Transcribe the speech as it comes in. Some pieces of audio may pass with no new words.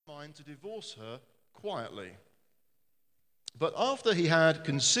mind to divorce her quietly. But after he had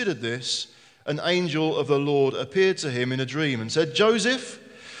considered this, an angel of the Lord appeared to him in a dream and said, "Joseph,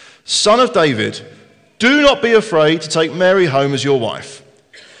 son of David, do not be afraid to take Mary home as your wife,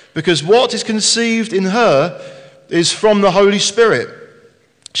 because what is conceived in her is from the Holy Spirit.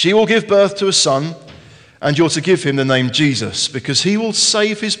 She will give birth to a son, and you're to give him the name Jesus, because he will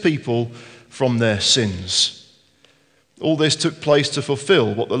save his people from their sins." All this took place to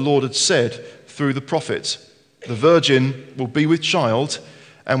fulfill what the Lord had said through the prophet. The virgin will be with child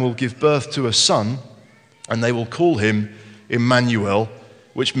and will give birth to a son, and they will call him Emmanuel,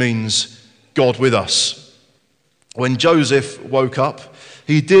 which means God with us. When Joseph woke up,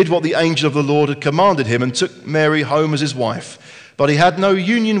 he did what the angel of the Lord had commanded him and took Mary home as his wife. But he had no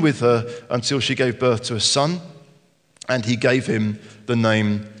union with her until she gave birth to a son, and he gave him the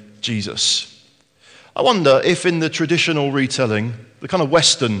name Jesus. I wonder if in the traditional retelling, the kind of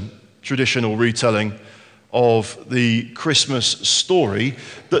Western traditional retelling of the Christmas story,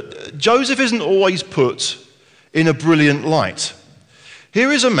 that Joseph isn't always put in a brilliant light. Here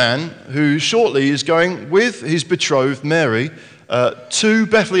is a man who shortly is going with his betrothed Mary to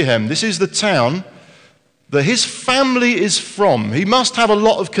Bethlehem. This is the town that his family is from. He must have a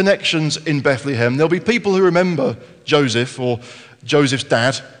lot of connections in Bethlehem. There'll be people who remember Joseph or Joseph's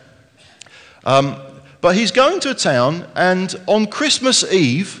dad. But he's going to a town, and on Christmas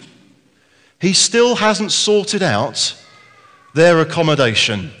Eve, he still hasn't sorted out their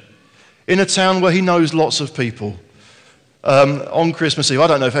accommodation in a town where he knows lots of people. On Christmas Eve, I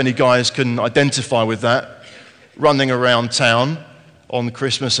don't know if any guys can identify with that, running around town on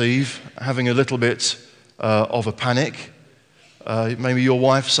Christmas Eve, having a little bit of a panic. Maybe your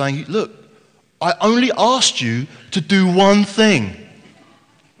wife saying, "Look, I only asked you to do one thing.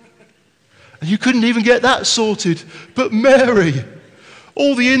 And you couldn't even get that sorted. But Mary,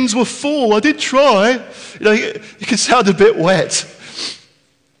 all the inns were full. I did try." You know, you can sound a bit wet.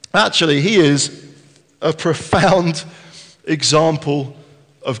 Actually, he is a profound example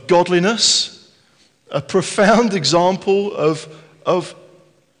of godliness, a profound example of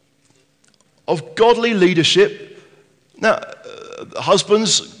godly leadership. Now,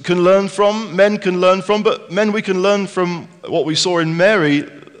 husbands can learn from, men can learn from, but men, we can learn from what we saw in Mary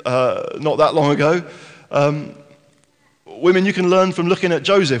not that long ago. Women, you can learn from looking at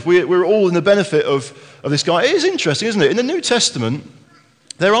Joseph. We're all in the benefit of this guy. It is interesting, isn't it? In the New Testament,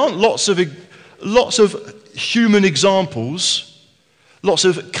 there aren't lots of human examples, lots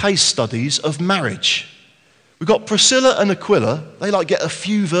of case studies of marriage. We've got Priscilla and Aquila. They get a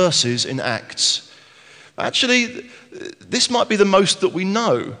few verses in Acts. Actually, this might be the most that we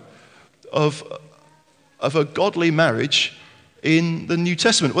know of a godly marriage in the New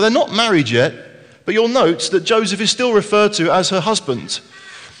Testament. Well, they're not married yet, but you'll note that Joseph is still referred to as her husband.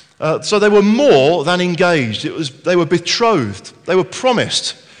 So they were more than engaged. They were betrothed. They were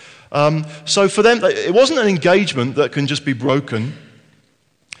promised. So for them, it wasn't an engagement that can just be broken.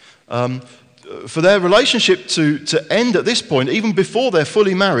 For their relationship to end at this point, even before they're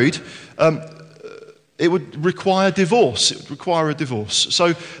fully married, it would require divorce. It would require a divorce.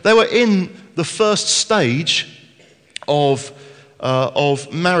 So they were in the first stage of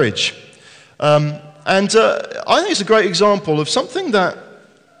marriage. And I think it's a great example of something that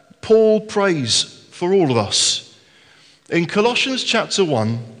Paul prays for all of us. In Colossians chapter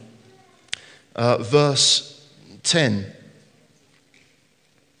 1, verse 10,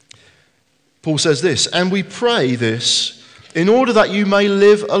 Paul says this, "And we pray this in order that you may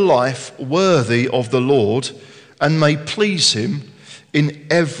live a life worthy of the Lord and may please him in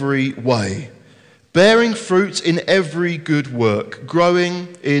every way, bearing fruit in every good work, growing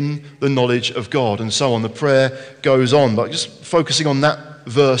in the knowledge of God," and so on. The prayer goes on, but just focusing on that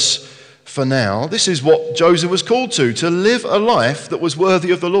verse for now. This is what Joseph was called to live a life that was worthy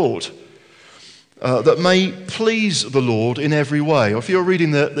of the Lord, that may please the Lord in every way. Or if you're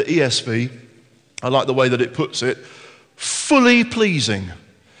reading the ESV, I like the way that it puts it, fully pleasing.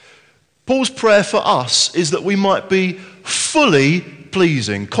 Paul's prayer for us is that we might be fully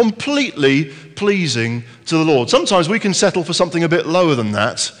pleasing, completely pleasing to the Lord. Sometimes we can settle for something a bit lower than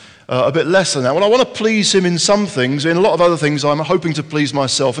that, a bit less than that. Well, I want to please him in some things. In a lot of other things, I'm hoping to please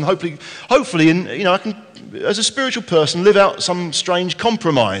myself, and hopefully, I can, as a spiritual person, live out some strange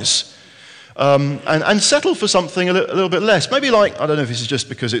compromise. And settle for something a little bit less. Maybe I don't know if this is just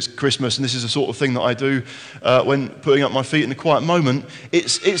because it's Christmas and this is the sort of thing that I do when putting up my feet in a quiet moment.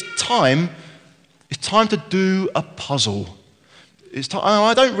 It's time to do a puzzle.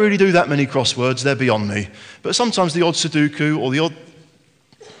 I don't really do that many crosswords, they're beyond me. But sometimes the odd Sudoku or the odd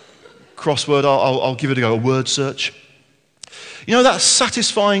crossword, I'll give it a go, a word search. You know that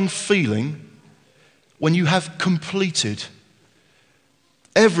satisfying feeling when you have completed.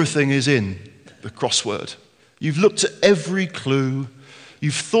 Everything is in the crossword. You've looked at every clue.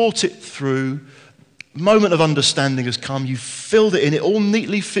 You've thought it through. Moment of understanding has come. You've filled it in. It all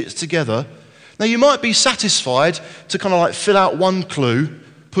neatly fits together. Now, you might be satisfied to kind of like fill out one clue,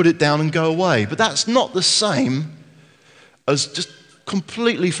 put it down and go away. But that's not the same as just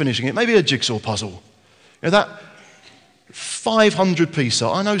completely finishing it. Maybe a jigsaw puzzle. You know, that 500 piecer.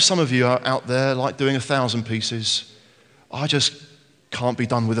 I know some of you are out there like doing 1,000 pieces. I just can't be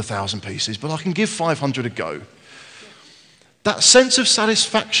done with 1,000 pieces, but I can give 500 a go. That sense of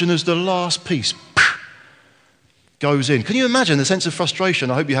satisfaction as the last piece goes in. Can you imagine the sense of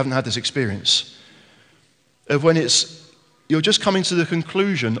frustration? I hope you haven't had this experience of when you're just coming to the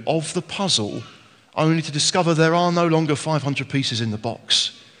conclusion of the puzzle only to discover there are no longer 500 pieces in the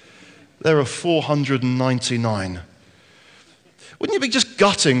box. There are 499. Wouldn't it be just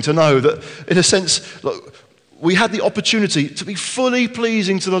gutting to know that, in a sense, look, we had the opportunity to be fully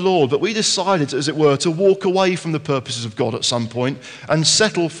pleasing to the Lord, but we decided, as it were, to walk away from the purposes of God at some point and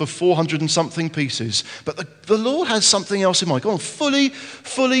settle for 400 and something pieces. But the Lord has something else in mind. Go on, fully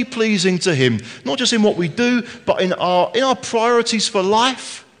pleasing to Him, not just in what we do, but in our priorities for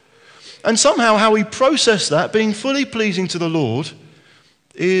life. And somehow how we process that, being fully pleasing to the Lord,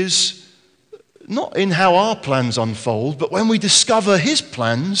 is not in how our plans unfold, but when we discover His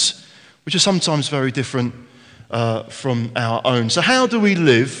plans, which are sometimes very different from our own. So how do we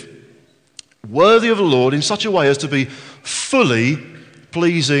live worthy of the Lord in such a way as to be fully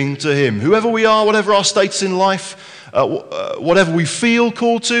pleasing to Him? Whoever we are, whatever our status in life, whatever we feel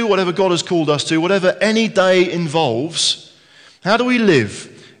called to, whatever God has called us to, whatever any day involves, how do we live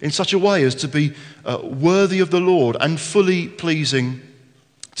in such a way as to be worthy of the Lord and fully pleasing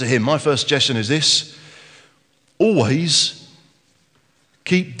to Him? My first suggestion is this: always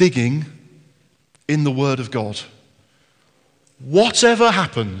keep digging in the Word of God. Whatever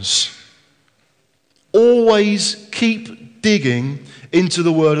happens, always keep digging into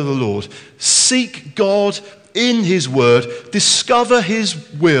the Word of the Lord. Seek God in His Word. Discover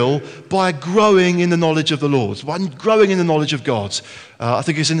His will by growing in the knowledge of the Lord, by growing in the knowledge of God. I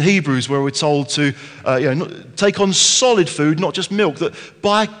think it's in Hebrews where we're told to take on solid food, not just milk, that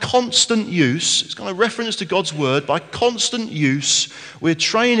by constant use, it's kind of reference to God's Word, by constant use, we're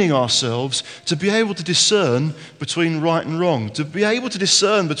training ourselves to be able to discern between right and wrong, to be able to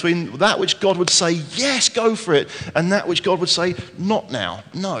discern between that which God would say, yes, go for it, and that which God would say, not now,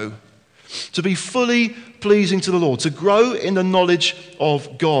 no. To be fully pleasing to the Lord, to grow in the knowledge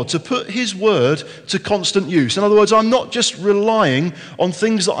of God, to put His Word to constant use. In other words, I'm not just relying on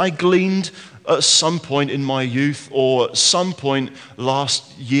things that I gleaned at some point in my youth or some point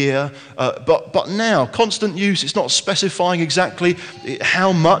last year, but now, constant use. It's not specifying exactly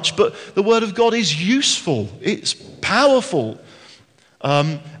how much, but the Word of God is useful. It's powerful.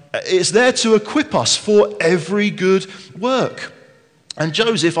 It's there to equip us for every good work. And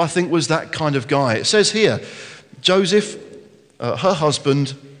Joseph, I think, was that kind of guy. It says here, Joseph, her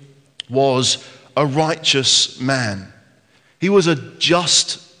husband, was a righteous man. He was a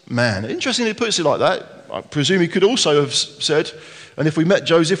just man. Interestingly, it puts it like that. I presume he could also have said, and if we met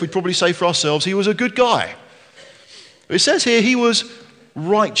Joseph, we'd probably say for ourselves, he was a good guy. It says here he was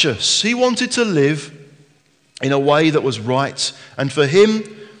righteous. He wanted to live in a way that was right. And for him,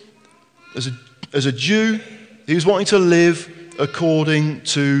 as a Jew, he was wanting to live according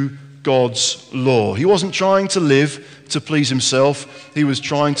to God's law. He wasn't trying to live to please himself. He was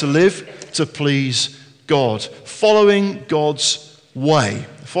trying to live to please God, following God's way,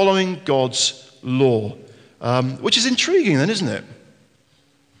 following God's law, which is intriguing then, isn't it?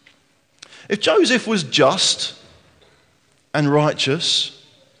 If Joseph was just and righteous,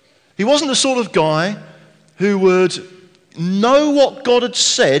 he wasn't the sort of guy who would know what God had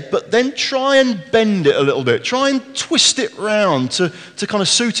said, but then try and bend it a little bit, try and twist it round to kind of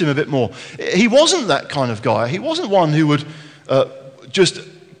suit him a bit more. He wasn't that kind of guy. He wasn't one who would just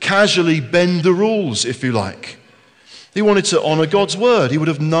casually bend the rules, if you like. He wanted to honour God's word. He would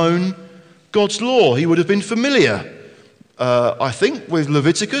have known God's law. He would have been familiar, I think, with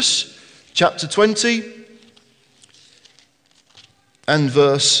Leviticus chapter 20 and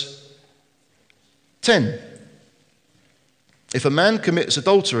verse 10. If a man commits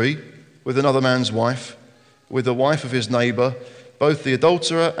adultery with another man's wife, with the wife of his neighbour, both the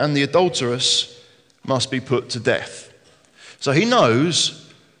adulterer and the adulteress must be put to death. So he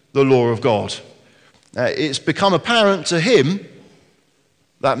knows the law of God. It's become apparent to him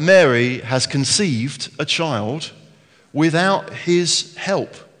that Mary has conceived a child without his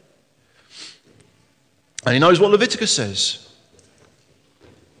help. And he knows what Leviticus says.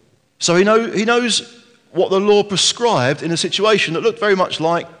 So he knows what the law prescribed in a situation that looked very much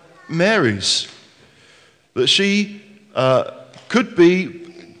like Mary's. That she could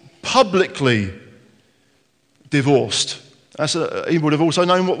be publicly divorced. He would have also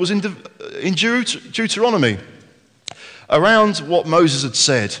known what was in Deuteronomy, around what Moses had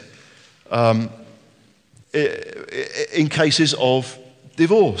said in cases of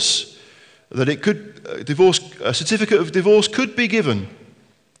divorce. That a certificate of divorce could be given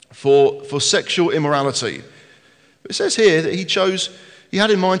for sexual immorality. It says here that he had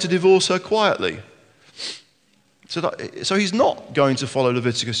in mind to divorce her quietly. So he's not going to follow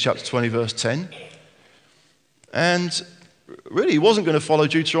Leviticus chapter 20, verse 10. And really, he wasn't going to follow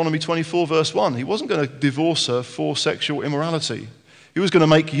Deuteronomy 24, verse 1. He wasn't going to divorce her for sexual immorality. He was going to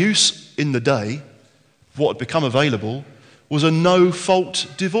make use in the day of what had become available was a no-fault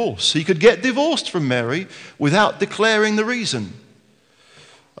divorce. He could get divorced from Mary without declaring the reason.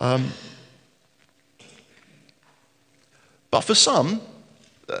 But for some,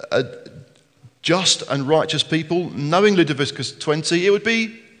 just and righteous people, knowing Leviticus 20, it would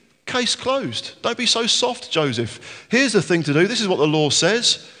be case closed. Don't be so soft, Joseph. Here's the thing to do. This is what the law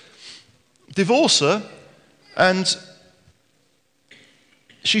says. Divorce her, and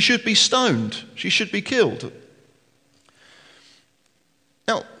she should be stoned. She should be killed.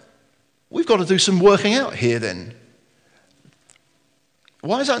 Now, we've got to do some working out here then.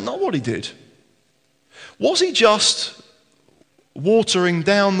 Why is that not what he did? Was he just watering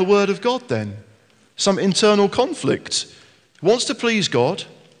down the word of God then? Some internal conflict. He wants to please God.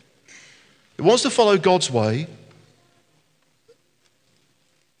 He wants to follow God's way.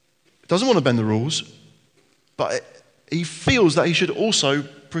 Doesn't want to bend the rules. But he feels that he should also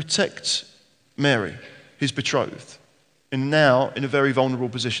protect Mary, his betrothed, and now in a very vulnerable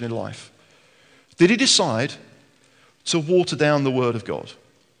position in life. Did he decide to water down the word of God?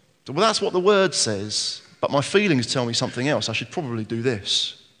 Well, that's what the word says, but my feelings tell me something else. I should probably do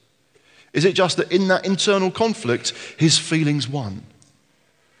this. Is it just that in that internal conflict, his feelings won?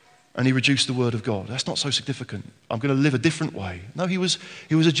 And he reduced the word of God. That's not so significant. I'm going to live a different way. No, he was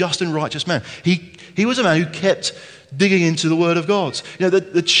a just and righteous man. He was a man who kept digging into the word of God. You know,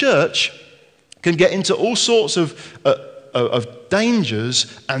 the church can get into all sorts of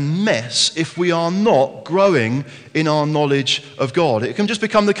dangers and mess if we are not growing in our knowledge of God. It can just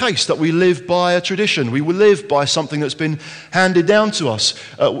become the case that we live by a tradition. We will live by something that's been handed down to us.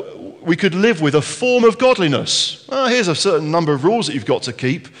 We could live with a form of godliness. Here's a certain number of rules that you've got to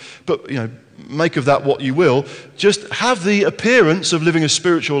keep, but make of that what you will. Just have the appearance of living a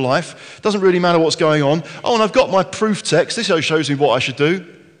spiritual life. Doesn't really matter what's going on. Oh, and I've got my proof text. This shows me what I should do.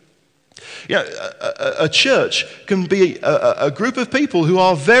 A church can be a group of people who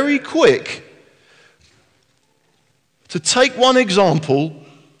are very quick to take one example,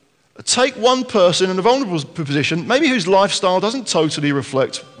 take one person in a vulnerable position, maybe whose lifestyle doesn't totally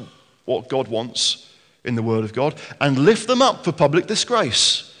reflect what God wants in the Word of God, and lift them up for public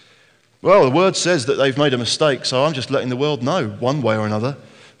disgrace. Well, the Word says that they've made a mistake, so I'm just letting the world know one way or another,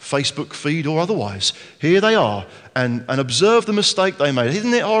 Facebook feed or otherwise. Here they are, and observe the mistake they made.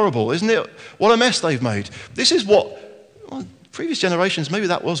 Isn't it horrible? Isn't it? What a mess they've made. This is what, previous generations, maybe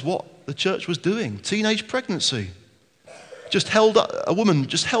that was what the church was doing. Teenage pregnancy. A woman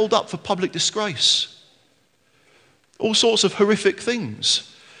just held up for public disgrace. All sorts of horrific things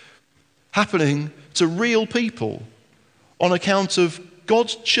happening to real people on account of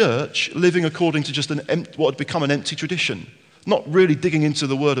God's church living according to just what had become an empty tradition. Not really digging into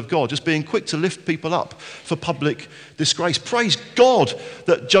the word of God, just being quick to lift people up for public disgrace. Praise God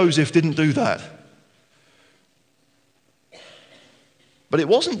that Joseph didn't do that. But it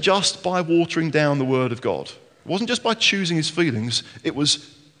wasn't just by watering down the word of God. It wasn't just by choosing his feelings. It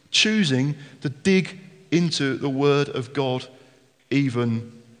was choosing to dig into the word of God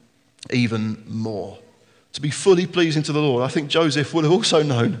even more. To be fully pleasing to the Lord. I think Joseph would have also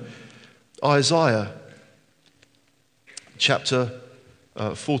known Isaiah chapter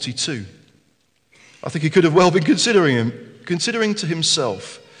 42. I think he could have well been considering to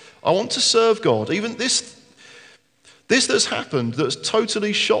himself, I want to serve God. Even this that's happened, that's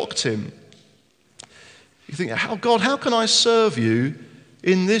totally shocked him. You think, God, how can I serve you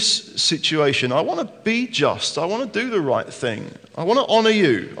in this situation? I want to be just. I want to do the right thing. I want to honor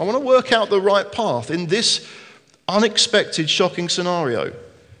you. I want to work out the right path in this unexpected, shocking scenario.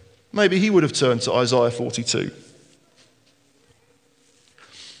 Maybe he would have turned to Isaiah 42.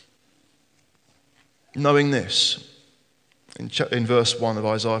 Knowing this, in verse 1 of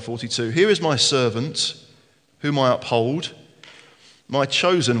Isaiah 42, here is my servant, whom I uphold, my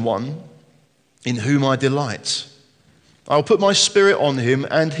chosen one, in whom I delight. I'll put my Spirit on him,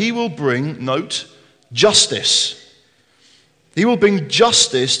 and he will bring," note, "justice. He will bring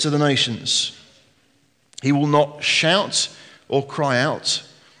justice to the nations. He will not shout or cry out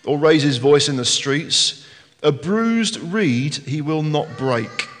or raise his voice in the streets. A bruised reed he will not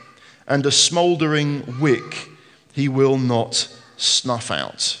break, and a smouldering wick he will not snuff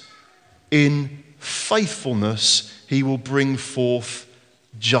out. In faithfulness he will bring forth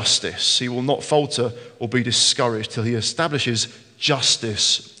justice. He will not falter or be discouraged till he establishes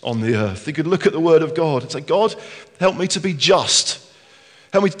justice on the earth." You could look at the word of God and say, "God, help me to be just.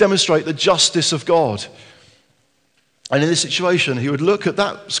 Help me to demonstrate the justice of God." And in this situation, he would look at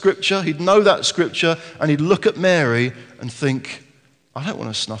that scripture, he'd know that scripture, and he'd look at Mary and think, "I don't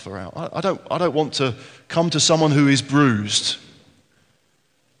want to snuff her out. I don't want to come to someone who is bruised.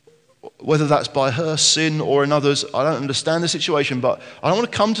 Whether that's by her sin or another's, I don't understand the situation, but I don't want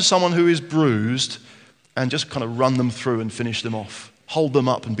to come to someone who is bruised and just kind of run them through and finish them off, hold them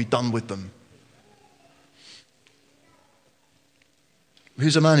up and be done with them."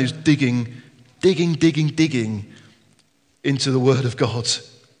 Here's a man who's digging into the Word of God.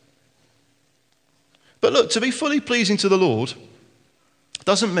 But look, to be fully pleasing to the Lord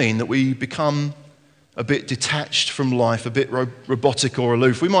doesn't mean that we become a bit detached from life, a bit robotic or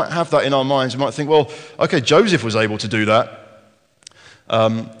aloof. We might have that in our minds. We might think, well, okay, Joseph was able to do that.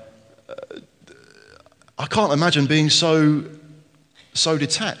 I can't imagine being so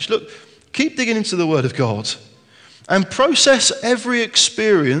detached. Look, keep digging into the Word of God and process every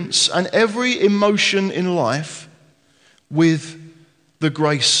experience and every emotion in life with the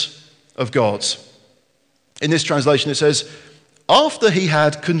grace of God. In this translation it says, "After he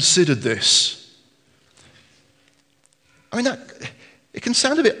had considered this." I mean, it can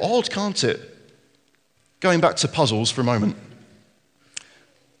sound a bit odd, can't it? Going back to puzzles for a moment.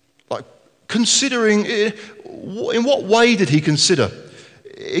 Like, considering, in what way did he consider?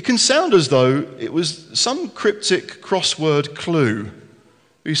 It can sound as though it was some cryptic crossword clue.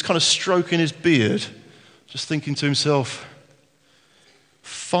 He's kind of stroking his beard, just thinking to himself,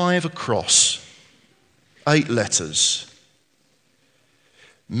 5 across, 8 letters.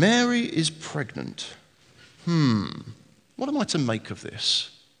 Mary is pregnant. What am I to make of this?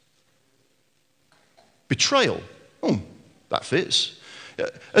 Betrayal. Oh, that fits.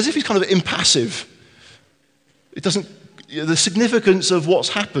 As if he's kind of impassive. It doesn't. The significance of what's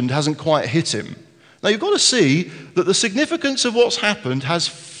happened hasn't quite hit him. Now you've got to see that the significance of what's happened has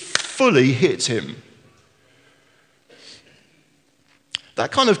fully hit him.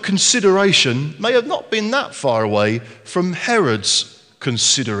 That kind of consideration may have not been that far away from Herod's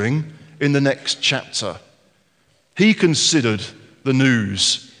considering in the next chapter. He considered the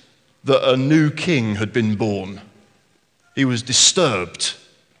news that a new king had been born. He was disturbed,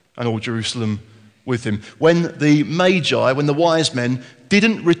 and all Jerusalem with him. When the Magi, when the wise men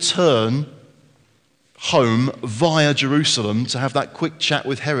didn't return home via Jerusalem to have that quick chat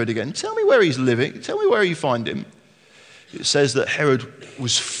with Herod again, "Tell me where he's living, tell me where you find him." It says that Herod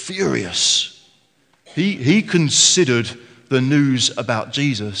was furious. He considered the news about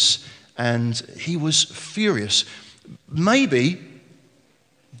Jesus, and he was furious. Maybe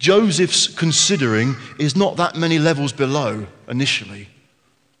Joseph's considering is not that many levels below initially.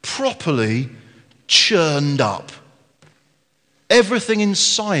 Properly churned up. Everything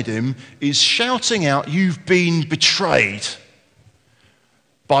inside him is shouting out, "You've been betrayed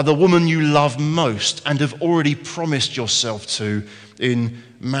by the woman you love most and have already promised yourself to in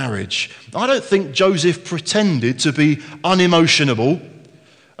marriage." I don't think Joseph pretended to be unemotional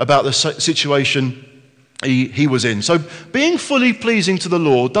about the situation he was in. So being fully pleasing to the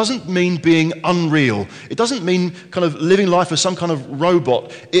Lord doesn't mean being unreal. It doesn't mean kind of living life as some kind of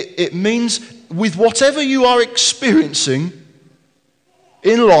robot. It means with whatever you are experiencing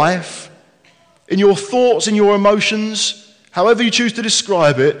in life, in your thoughts, in your emotions, however you choose to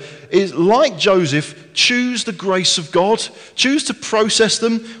describe it, is like Joseph, choose the grace of God. Choose to process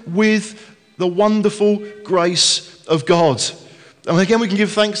them with the wonderful grace of God. And again, we can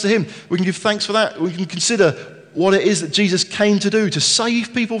give thanks to him. We can give thanks for that. We can consider what it is that Jesus came to do, to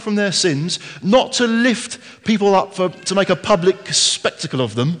save people from their sins, not to lift people up to make a public spectacle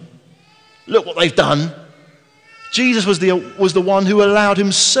of them. Look what they've done. Jesus was the one who allowed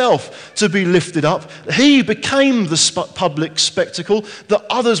himself to be lifted up. He became the public spectacle that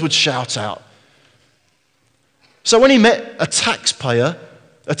others would shout out. So when he met a tax collector,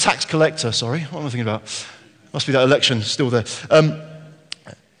 what am I thinking about? Must be that election still there.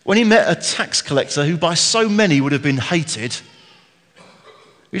 When he met a tax collector who by so many would have been hated,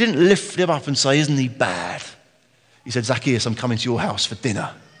 he didn't lift him up and say, "Isn't he bad?" He said, "Zacchaeus, I'm coming to your house for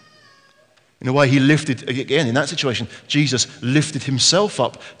dinner." In a way, he lifted, again, in that situation, Jesus lifted himself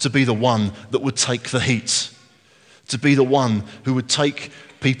up to be the one that would take the heat, to be the one who would take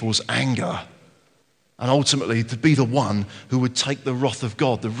people's anger, and ultimately to be the one who would take the wrath of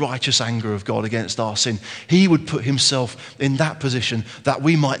God, the righteous anger of God against our sin. He would put himself in that position that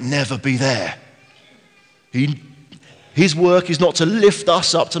we might never be there. His work is not to lift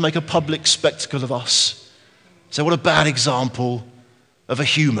us up, to make a public spectacle of us. So what a bad example of a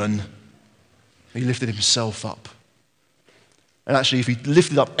human. He lifted himself up. And actually, if he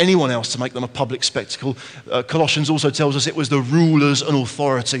lifted up anyone else to make them a public spectacle, Colossians also tells us it was the rulers and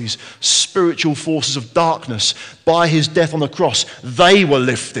authorities, spiritual forces of darkness. By his death on the cross, they were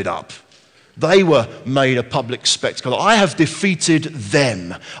lifted up. They were made a public spectacle. I have defeated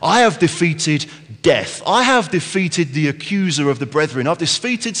them. I have defeated death. I have defeated the accuser of the brethren. I've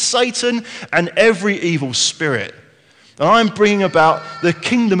defeated Satan and every evil spirit. And I'm bringing about the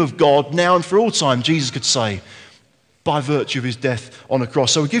kingdom of God now and for all time, Jesus could say, by virtue of his death on the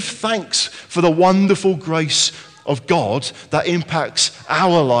cross. So we give thanks for the wonderful grace of God that impacts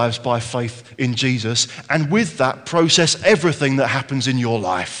our lives by faith in Jesus, and with that process everything that happens in your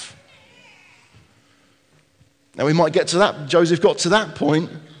life. Now we might get to that. Joseph got to that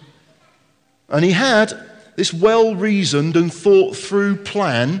point, and he had this well-reasoned and thought-through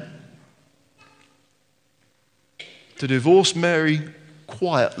plan to divorce Mary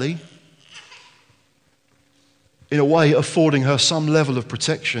quietly, in a way affording her some level of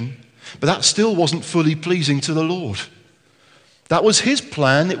protection, but that still wasn't fully pleasing to the Lord. That was his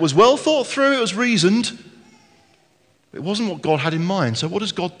plan. It was well thought through, it was reasoned. It wasn't what God had in mind. So what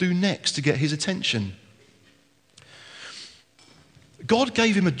does God do next to get his attention? God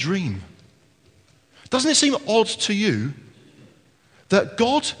gave him a dream. Doesn't it seem odd to you that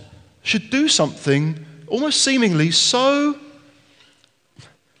God should do something almost seemingly so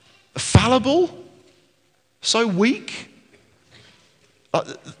fallible, so weak?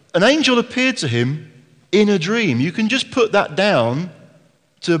 An angel appeared to him in a dream. You can just put that down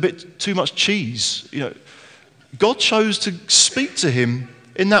to a bit too much cheese. God chose to speak to him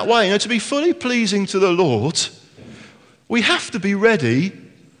in that way. To be fully pleasing to the Lord, we have to be ready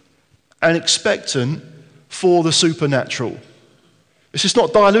and expectant for the supernatural. It's just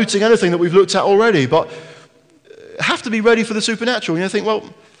not diluting anything that we've looked at already, but have to be ready for the supernatural. You think,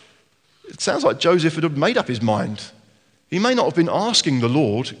 well, it sounds like Joseph had made up his mind. He may not have been asking the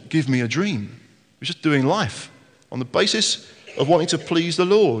Lord, give me a dream. He was just doing life on the basis of wanting to please the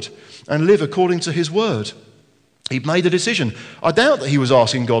Lord and live according to his word. He'd made a decision. I doubt that he was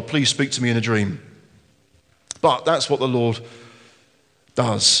asking God, please speak to me in a dream. But that's what the Lord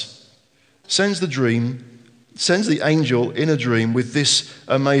does. Sends the angel in a dream with this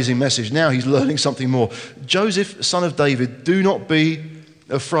amazing message. Now he's learning something more. Joseph, son of David, do not be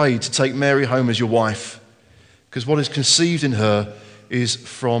afraid to take Mary home as your wife, because what is conceived in her is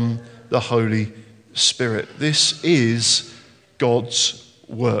from the Holy Spirit. This is God's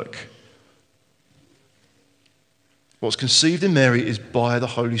work. What's conceived in Mary is by the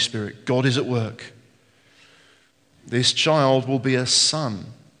Holy Spirit. God is at work. This child will be a son.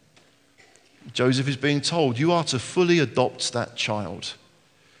 Joseph is being told, you are to fully adopt that child,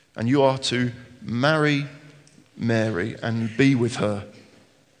 and you are to marry Mary and be with her.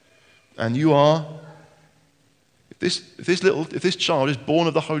 And you are, if this child is born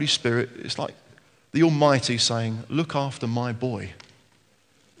of the Holy Spirit, it's like the Almighty saying, look after my boy.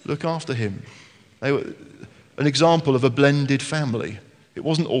 Look after him. They were an example of a blended family. It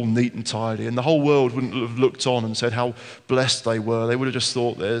wasn't all neat and tidy, and the whole world wouldn't have looked on and said how blessed they were. They would have just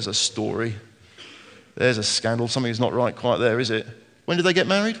thought, there's a story. There's a scandal. Something's not right quite there, is it? When did they get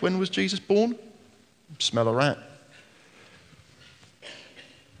married? When was Jesus born? Smell a rat.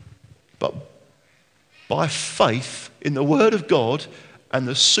 But by faith in the Word of God and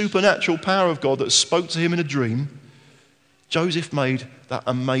the supernatural power of God that spoke to him in a dream, Joseph made that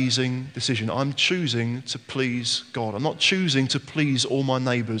amazing decision. I'm choosing to please God. I'm not choosing to please all my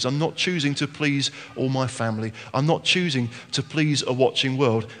neighbours. I'm not choosing to please all my family. I'm not choosing to please a watching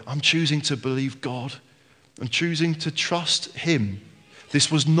world. I'm choosing to believe God. I'm choosing to trust him. This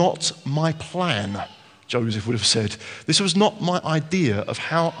was not my plan, Joseph would have said. This was not my idea of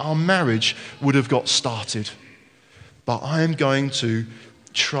how our marriage would have got started. But I am going to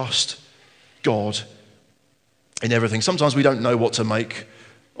trust God in everything. Sometimes we don't know what to make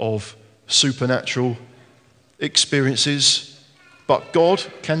of supernatural experiences, but God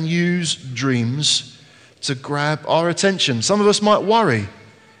can use dreams to grab our attention. Some of us might worry.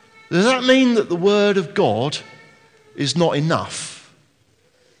 Does that mean that the Word of God is not enough?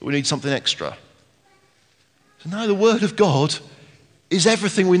 We need something extra? So no, the Word of God is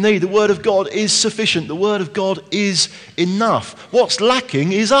everything we need. The Word of God is sufficient. The Word of God is enough. What's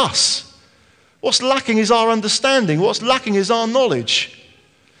lacking is us. What's lacking is our understanding. What's lacking is our knowledge.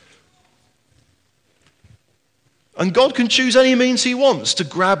 And God can choose any means he wants to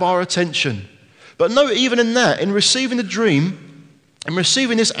grab our attention. But no, even in that, in receiving the dream, and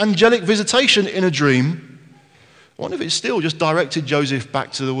receiving this angelic visitation in a dream, I wonder if it's still just directed Joseph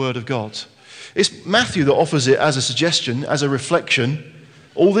back to the Word of God. It's Matthew that offers it as a suggestion, as a reflection.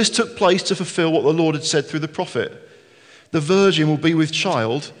 All this took place to fulfill what the Lord had said through the prophet. The virgin will be with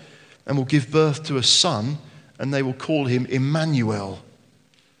child and will give birth to a son, and they will call him Emmanuel,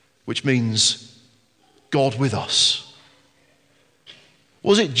 which means God with us.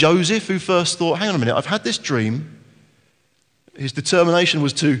 Was it Joseph who first thought, hang on a minute, I've had this dream. His determination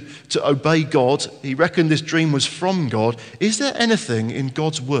was to obey God. He reckoned this dream was from God. Is there anything in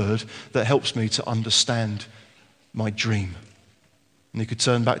God's word that helps me to understand my dream? And he could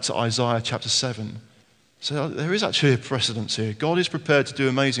turn back to Isaiah chapter 7. So there is actually a precedence here. God is prepared to do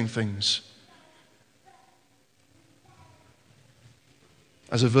amazing things.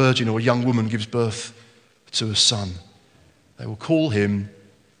 As a virgin or a young woman gives birth to a son, they will call him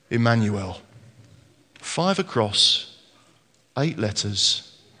Emmanuel. 5 across, 8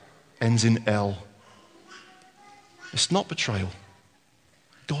 letters, ends in L. It's not betrayal.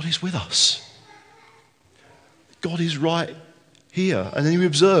 God is with us. God is right here. And then we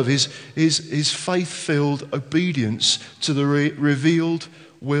observe his faith-filled obedience to the revealed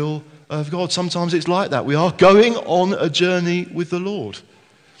will of God. Sometimes it's like that. We are going on a journey with the Lord.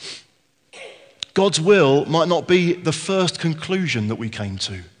 God's will might not be the first conclusion that we came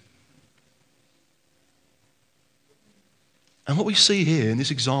to. And what we see here in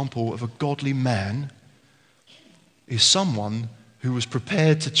this example of a godly man is someone who was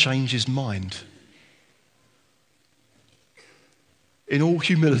prepared to change his mind. In all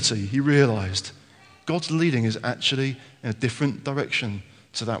humility, he realized God's leading is actually in a different direction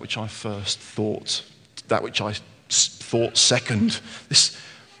to that which I first thought, that which I thought second.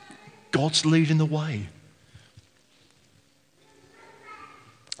 God's leading the way.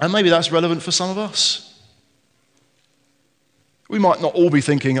 And maybe that's relevant for some of us. We might not all be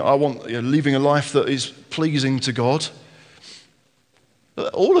thinking, I want living a life that is pleasing to God.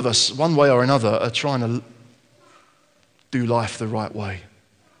 But all of us, one way or another, are trying to do life the right way.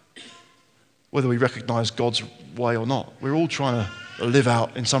 Whether we recognize God's way or not, we're all trying to live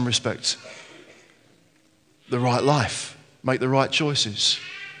out, in some respects, the right life, make the right choices.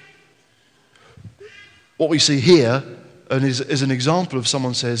 What we see here and is an example of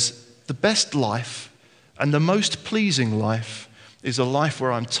someone says, the best life and the most pleasing life is a life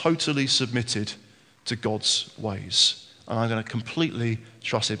where I'm totally submitted to God's ways. And I'm going to completely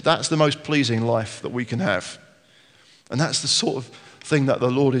trust him. That's the most pleasing life that we can have. And that's the sort of thing that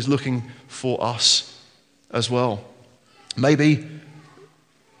the Lord is looking for us as well. Maybe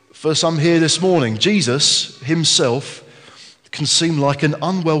for some here this morning, Jesus himself can seem like an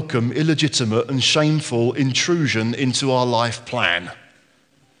unwelcome, illegitimate, and shameful intrusion into our life plan.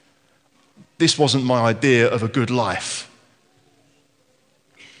 This wasn't my idea of a good life.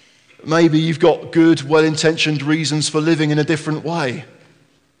 Maybe you've got good, well-intentioned reasons for living in a different way.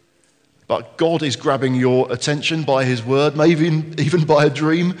 But God is grabbing your attention by his word, maybe even by a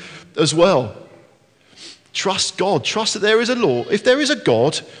dream as well. Trust God. Trust that there is a law. If there is a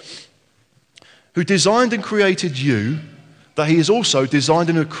God who designed and created you, that he has also designed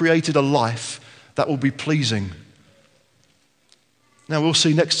and created a life that will be pleasing. Now we'll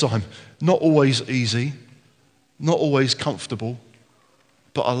see next time, not always easy, not always comfortable,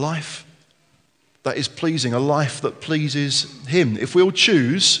 but a life that is pleasing, a life that pleases him. If we'll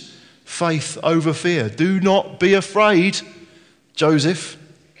choose faith over fear, do not be afraid, Joseph.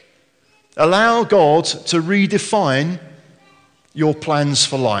 Allow God to redefine your plans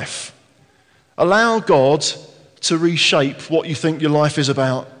for life. Allow God to reshape what you think your life is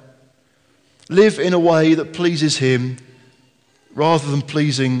about. Live in a way that pleases him rather than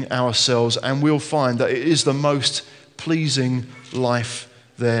pleasing ourselves, and we'll find that it is the most pleasing life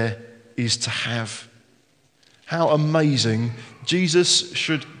there is to have. How amazing. Jesus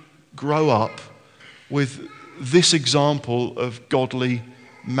should grow up with this example of godly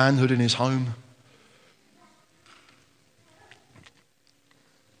manhood in his home.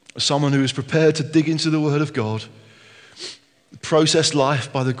 Someone who is prepared to dig into the Word of God, process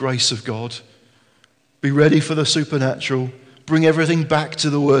life by the grace of God, be ready for the supernatural, bring everything back to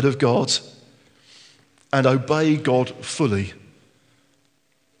the Word of God, and obey God fully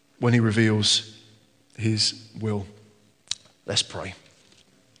when he reveals his will. Let's pray.